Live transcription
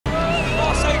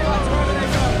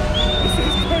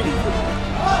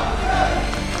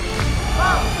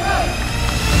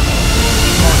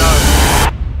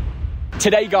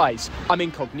Today, guys, I'm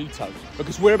incognito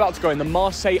because we're about to go in the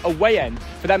Marseille away end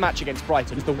for their match against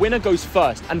Brighton. The winner goes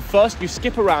first, and first you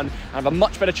skip around and have a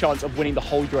much better chance of winning the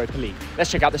whole Europa League. Let's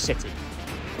check out the city.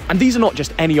 And these are not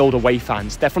just any old away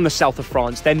fans. They're from the south of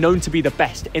France. They're known to be the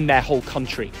best in their whole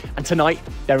country. And tonight,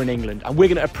 they're in England, and we're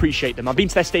going to appreciate them. I've been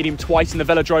to their stadium twice in the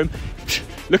Velodrome.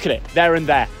 Look at it, there and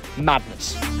there.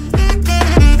 Madness. Mix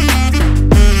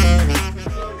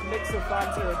of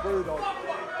fans here at Brewdog.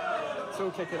 It's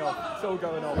all kicking off, it's all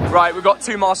going on. Right, we've got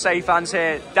two Marseille fans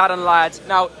here, dad and lad.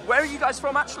 Now, where are you guys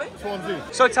from actually? Swansea.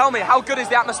 So tell me, how good is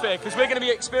the atmosphere? Because we're going to be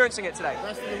experiencing it today.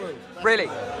 Rest of the world. Really?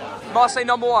 Marseille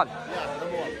 #1? Yeah,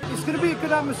 #1. It's going to be a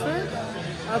good atmosphere.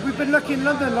 We've been lucky in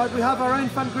London, like we have our own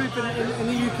fan group in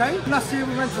the UK. Last year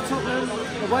we went to Tottenham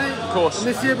away. Of course. And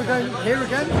this year we're going here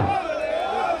again.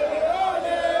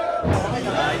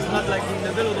 It's not like in the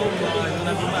Velodrome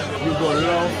You've got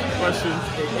love, passion,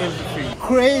 everything.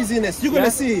 Craziness, you're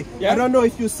gonna see. Yeah. I don't know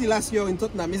if you see last year in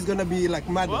Tottenham, it's gonna be like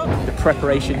mad. The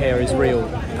preparation here is real.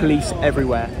 Police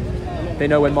everywhere. They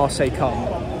know when Marseille come.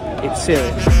 It's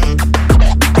serious.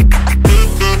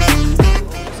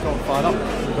 Let's go fired up.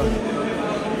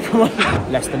 Come on.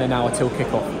 Less than an hour till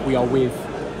kickoff. We are with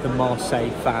the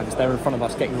Marseille fans. They're in front of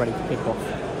us getting ready for kickoff.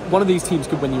 One of these teams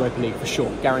could win the Europa League for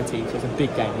sure, guaranteed. So it's a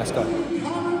big game. Let's go. All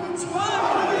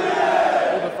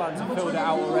the fans have filled it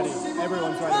out already.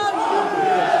 Everyone's ready.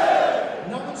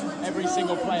 Every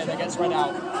single player that gets read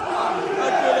out.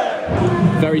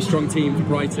 Very strong team for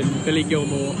Brighton. Billy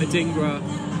Gilmore, Adingra,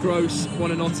 Gross,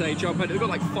 Buonanotte, Joe Pedro. They've got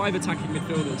like 5 attacking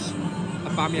midfielders.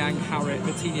 Aubameyang, Harrit,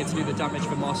 Vitinha to do the damage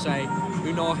for Marseille.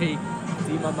 Unahi,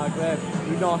 Dima Maghreb,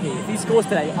 Unahi. If he scores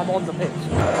today, I'm on the pitch.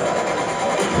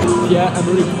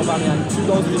 Pierre-Emerick Aubameyang, 2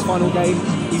 goals in his final game.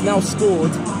 He's now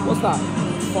scored, what's that?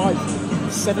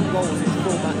 7 goals in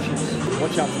 4 matches.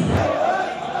 Watch out for that.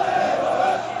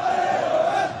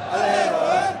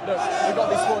 Look, we've got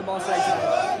this score in Marseille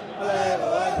today.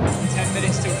 10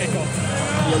 minutes till kick-off.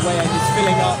 The away end is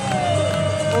filling up.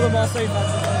 All the Marseille fans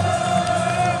are there.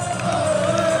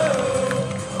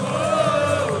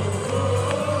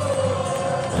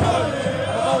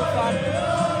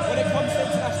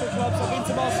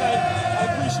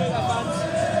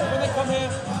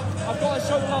 I've got to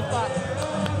show love back.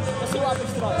 Let's see what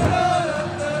happens tonight.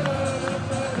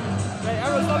 Mate,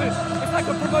 everyone's loving it. It's like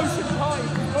a promotion party.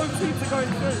 Both teams are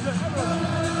going through. Look, everyone.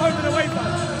 Home and away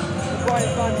fans. The Brighton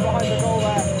fans behind the goal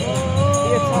there.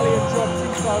 The Italian job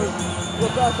tifo.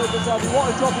 Roberto De Zerbi.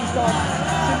 What a job he's done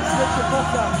since Richard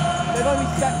Potter. They've only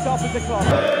stepped up as a club.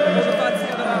 All the fans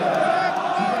together now.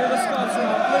 All the scarves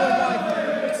around. Blue and white.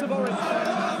 Mix of orange.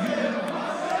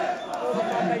 All the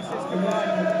fan bases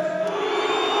combined.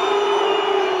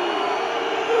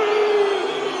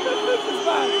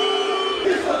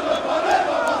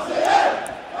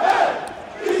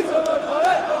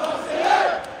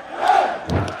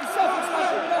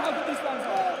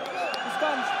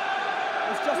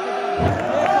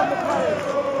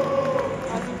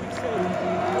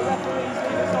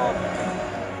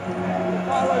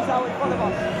 Out in front of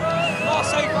us.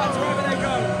 Marseille fans wherever they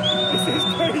go. This is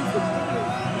crazy.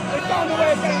 They found a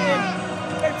way of getting in.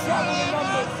 They've travelled in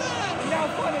numbers. And now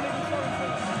finally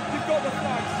you've got the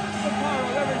flags, the pyro,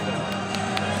 everything.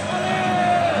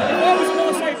 If I was a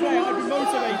Marseille player, I'd be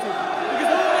motivated because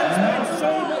the fans spend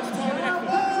so much time and effort.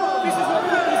 This is what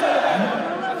football's all about.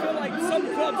 I feel like some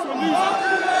clubs will lose it.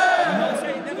 And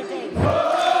Marseille never goes.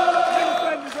 Never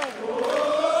play result.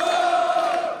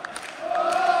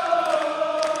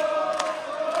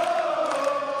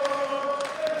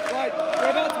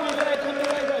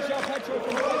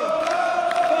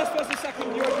 First versus second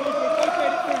Europa League, we've both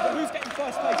made it through, but who's getting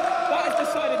first place? That is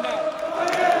decided now.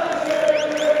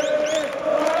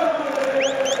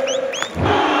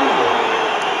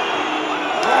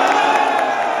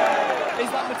 Is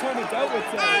that Matona dealt with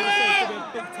today? It's going to be a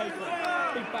big takeaway,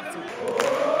 big battle.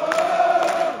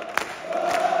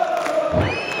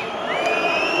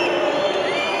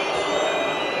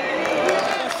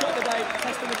 First shot of the day,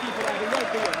 testing the keeper there, the right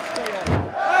beat, straight on.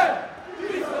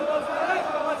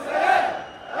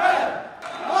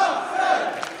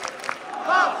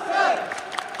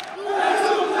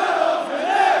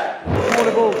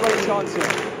 Great chance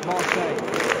here, Marseille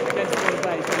against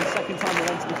Marseille for the second time they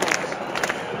went to the box.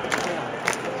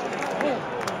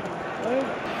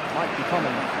 Might be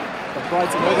coming, but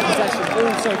Brighton over possession,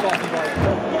 all so far from Brighton.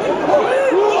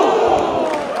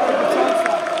 Very good chance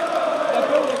there. They're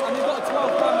building and they've got a 12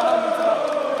 man behind them tonight.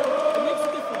 It makes a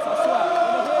difference, I swear.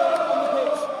 When they're here on the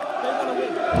pitch, they want to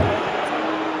win.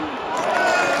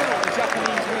 The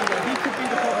Japanese winger, he could be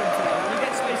the problem today. When he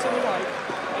gets space on the right,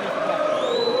 and he can play.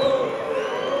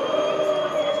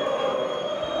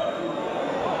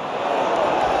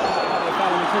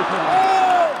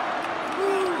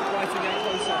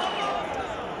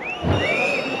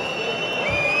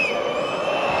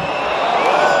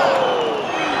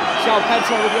 João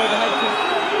Pedro with the overhead kick.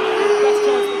 Best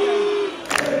chance of the game.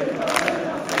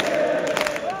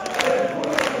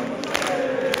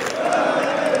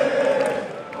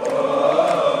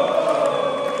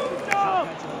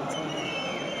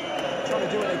 Trying to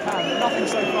do what they can, but nothing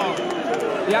so far.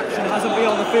 The action hasn't been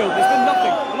on the field. There's been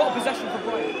nothing. A lot of possession for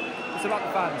Brighton. It's about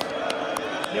the fans.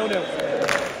 0-0.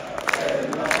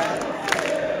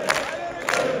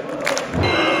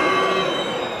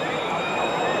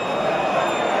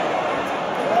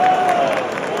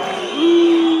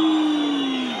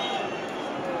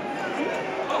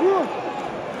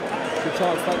 Good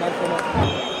chance, take that from up.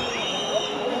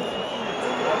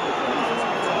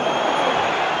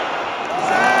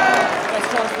 Best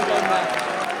chance for the game there.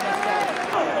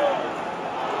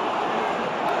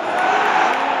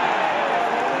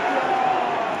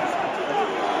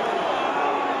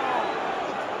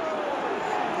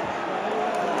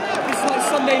 This is like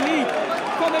Sunday League.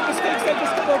 Can't make mistakes, they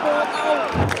just get their ball out.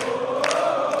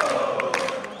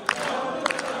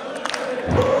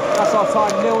 That's our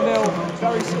time, 0-0.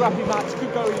 Very scrappy match,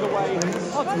 could go either way.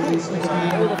 All the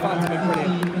fans have been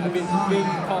brilliant. Have been being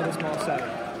part of this Marseille.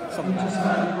 Something else.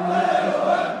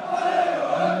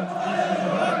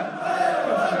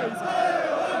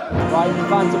 Right, the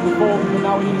fans have performed, and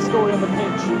now we need a story on the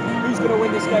pitch. Who's going to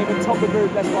win this game and top the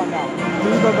group? Let's find out.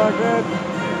 Diva, Maghreb.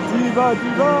 Diva.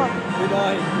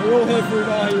 Unai. We're all here for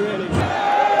Unai, really.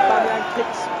 Bamiyang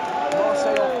kicks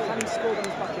Marseille off. Can he score when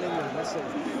he's back in England? Let's see.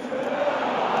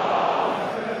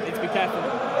 Be careful.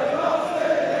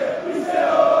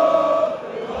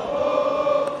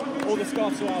 All the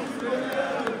scarves are out.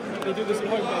 They do this in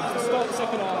home games. To start the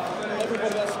second half,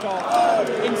 everybody gets a scarf.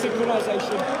 In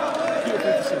synchronisation. Beautiful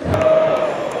to see.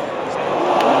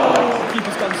 The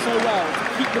keeper's done so well to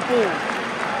keep the ball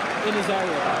in his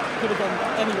area. Could have gone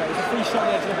anywhere. It was a free shot on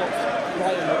the edge of the box.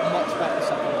 Brighton looked much better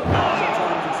second half.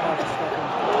 Sometimes it's hard to stop him.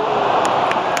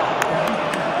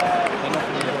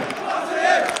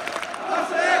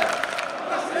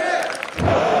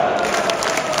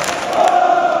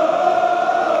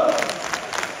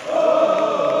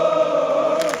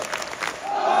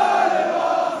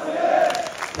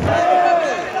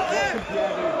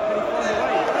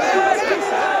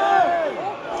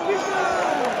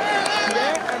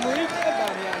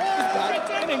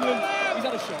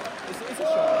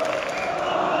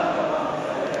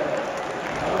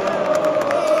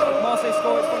 Marseille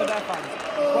score, it's one of their fans.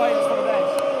 Brighton, it's one of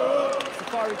theirs. It's a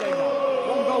fiery game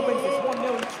now. One goal wins this,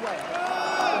 1-0 each way. I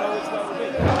don't know which way it will be.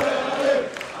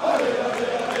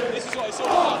 This is what it's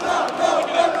all about.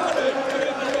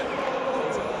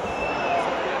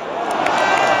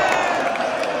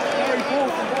 Very poor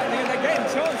from Brighton again. They're getting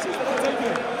chances, but they're taking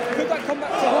it. Could that come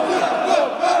back to home?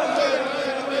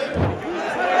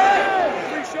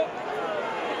 Free shot.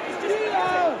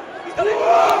 He's done it.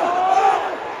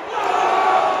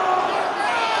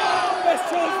 Best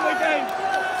chance of the game.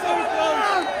 So close.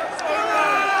 So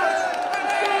close.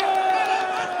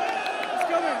 It's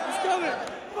coming. It's coming.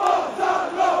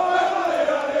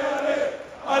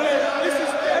 This is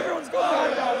everyone's got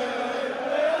behind now.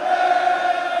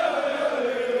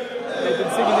 They've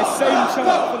been singing this same chant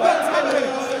for like 10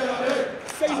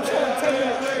 minutes. Same chant, 10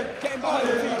 minutes. Getting behind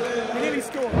the team. We nearly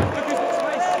scored. Look at the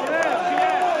space.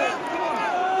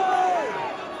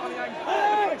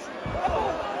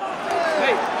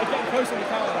 Mate, they're getting close on the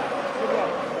counter. Good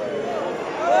luck.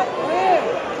 So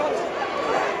close.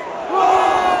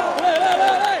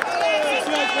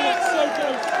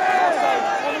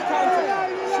 On the counter.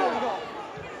 Surely not.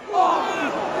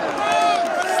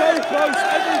 So close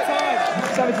every time.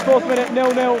 74th minute,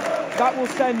 0-0. That will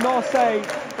send Marseille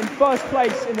in first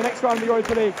place in the next round of the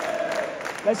Europa League.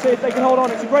 Let's see if they can hold on.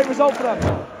 It's a great result for them.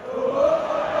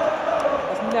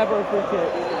 That's never a free kick.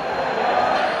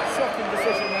 Shocking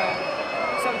decision now.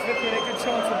 75th minute, good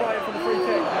chance for Brighton for the free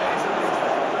kick.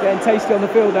 Getting tasty on the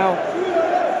field now.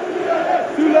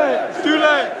 Too late.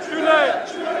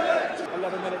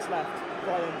 11 minutes left.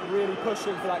 Brighton really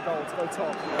pushing for that goal to go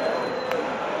top.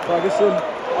 Ferguson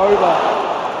over.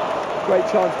 Great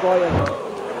chance, Brighton.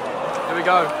 Here we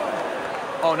go.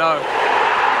 Oh no.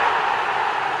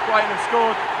 Brighton have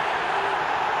scored.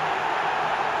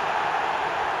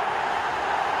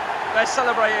 They're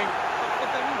celebrating.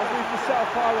 We've just set a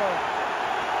pyro.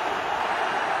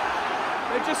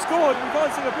 They've just scored. We can't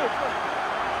see the pitch.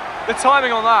 The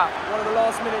timing on that. One of the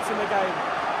last minutes in the game.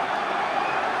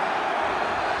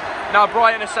 Now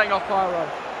Brighton are setting off pyro.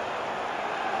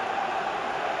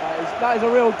 That is a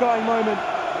real gutting moment.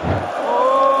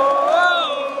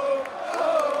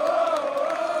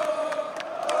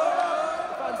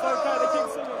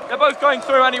 They're both going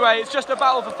through anyway. It's just a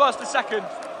battle for first and second.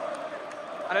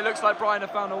 And it looks like Brighton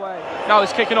have found a way. Now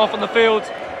it's kicking off on the field.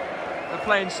 They're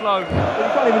playing slow. But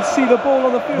you can't even see the ball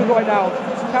on the field right now.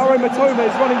 Kaoru Matoma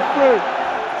is running through.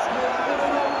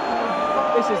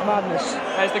 This is madness.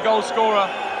 There's the goal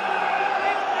scorer.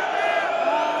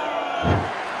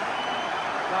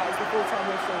 That is the full-time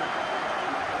whistle.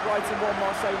 Brighton 1,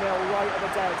 Marseille 0, right at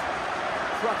the dead.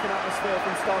 Cracking atmosphere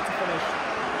from start to finish.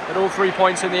 And all 3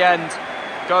 points in the end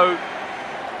go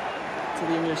to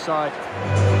the English side.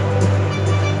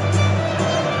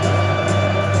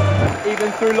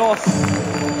 Even through loss,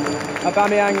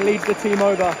 Aubameyang leads the team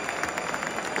over.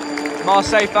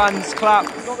 Marseille fans clap.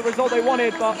 Not the result they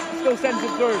wanted, but still sends it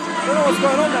through. I don't know what's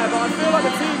going on there, but I feel like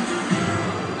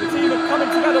the team are coming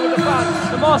together with the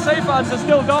fans. The Marseille fans are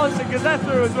still dancing because they're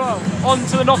through as well. On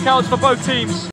to the knockouts for both teams.